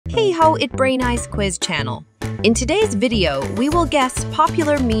Hau it Brainyz quiz channel. In today's video, we will guess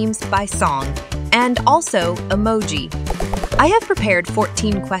popular memes by song and also emoji. I have prepared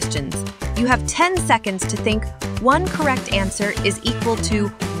 14 questions. You have 10 seconds to think. One correct answer is equal to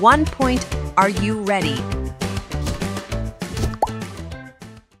 1 point. Are you ready?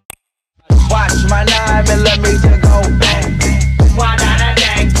 Watch my knife and let me go bang.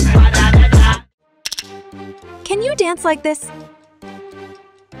 Can you dance like this?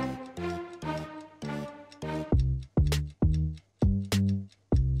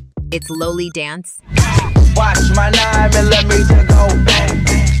 It's lowly dance. Watch my knife and let me go bang.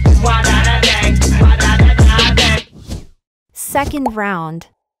 Second round.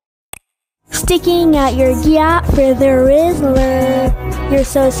 Sticking out your gyat for the Rizzler. You're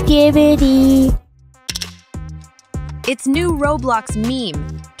so skibidi. It's new Roblox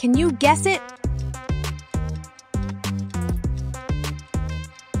meme. Can you guess it?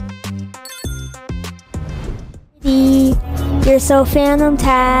 You're so Phantom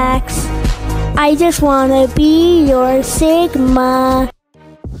Tax. I just wanna be your Sigma.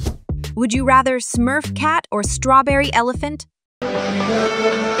 Would you rather Smurf cat or strawberry elephant?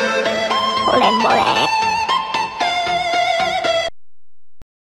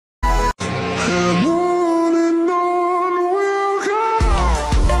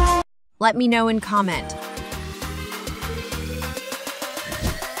 Let me know in comment.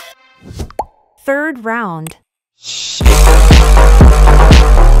 Third round.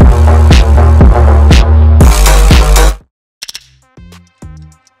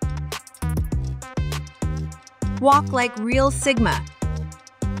 Walk like real Sigma.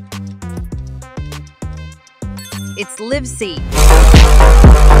 It's Livesey.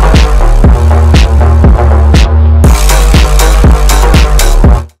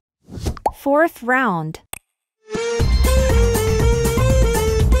 Fourth round.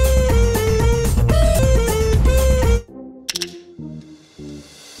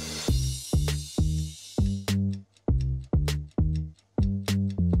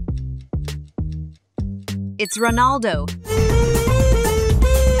 It's Ronaldo.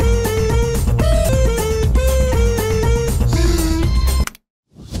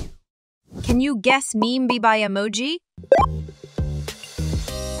 Can you guess meme be by emoji?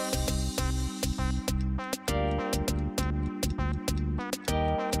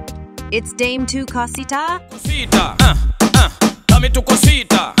 It's Dame Tu Cosita. Cosita, dame tu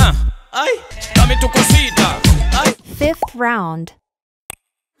cosita, ay, dame tu cosita, ay. Fifth round.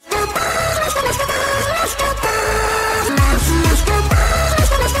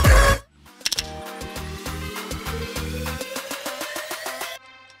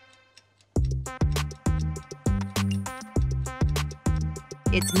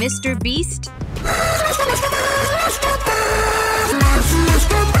 It's MrBeast.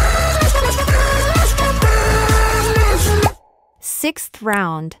 Sixth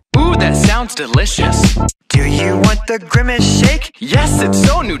round. Ooh, that sounds delicious. Do you want the grimace shake? Yes, it's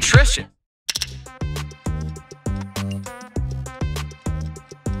so nutritious.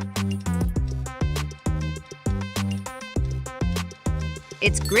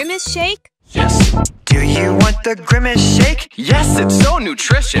 It's Grimace Shake. Yes. Do you want the grimace shake? Yes, it's so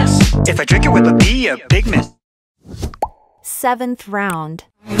nutritious. If I drink it, will it be a big miss? Seventh round.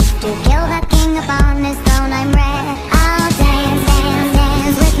 To kill the king upon his throne, I'm red. I'll dance, dance,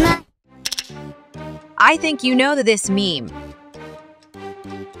 dance with my... I think you know this meme.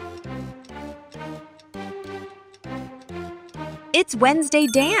 It's Wednesday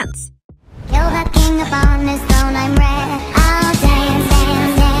Dance. Kill the king upon his throne, I'm red. I'll dance,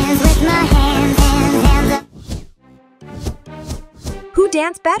 dance, dance with my hands, hands, hands up. Who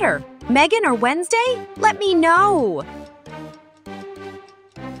danced better, Megan or Wednesday? Let me know.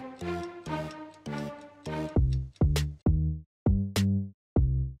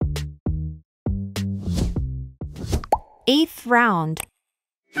 Eighth round.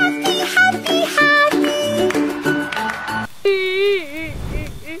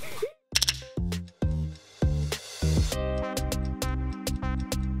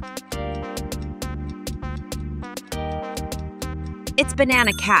 It's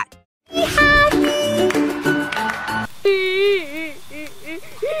Banana Cat.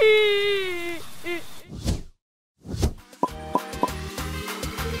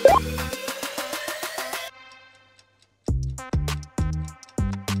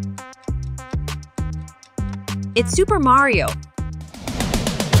 It's Super Mario.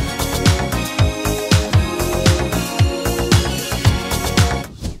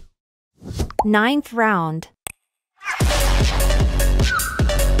 Ninth round.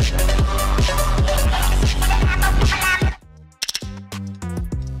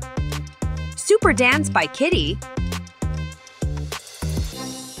 Super Dance by Kitty.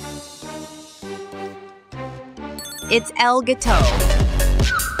 It's El Gato.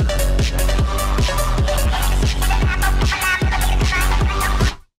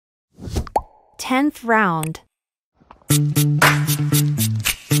 10th round.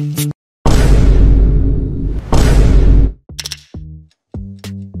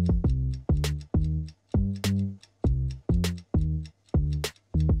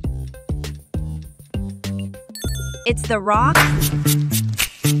 It's The Rock.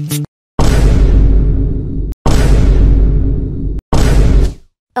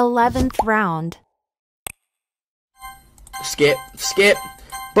 Eleventh round. Skip.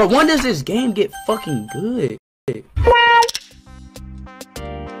 But when does this game get fucking good?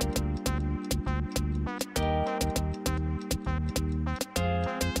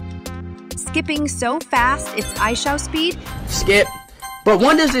 Skipping so fast, it's eyeshow speed. Skip. But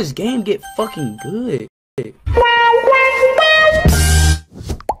when does this game get fucking good?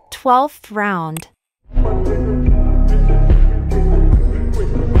 12th round.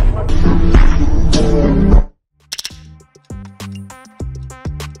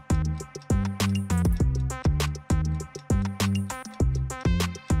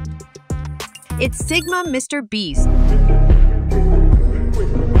 It's Sigma MrBeast.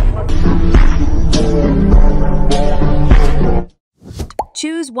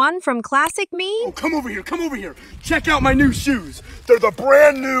 Choose one from classic meme. Oh, come over here. Check out my new shoes. They're the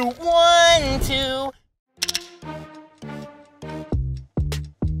brand new 1, 2.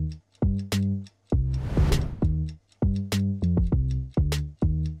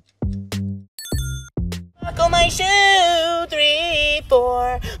 Buckle my shoe, 3,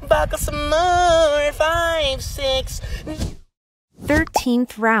 4. Buckle some more, 5, 6.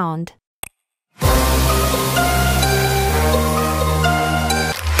 13th round.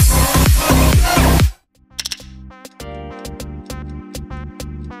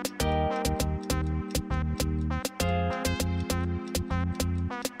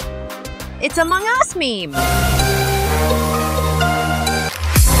 It's Among Us meme.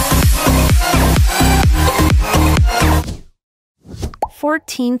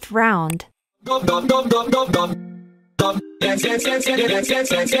 14th round.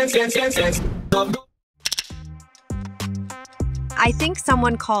 I think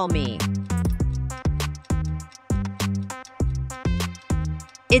someone call me.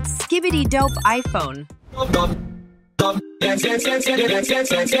 It's Skibidi Dope iPhone.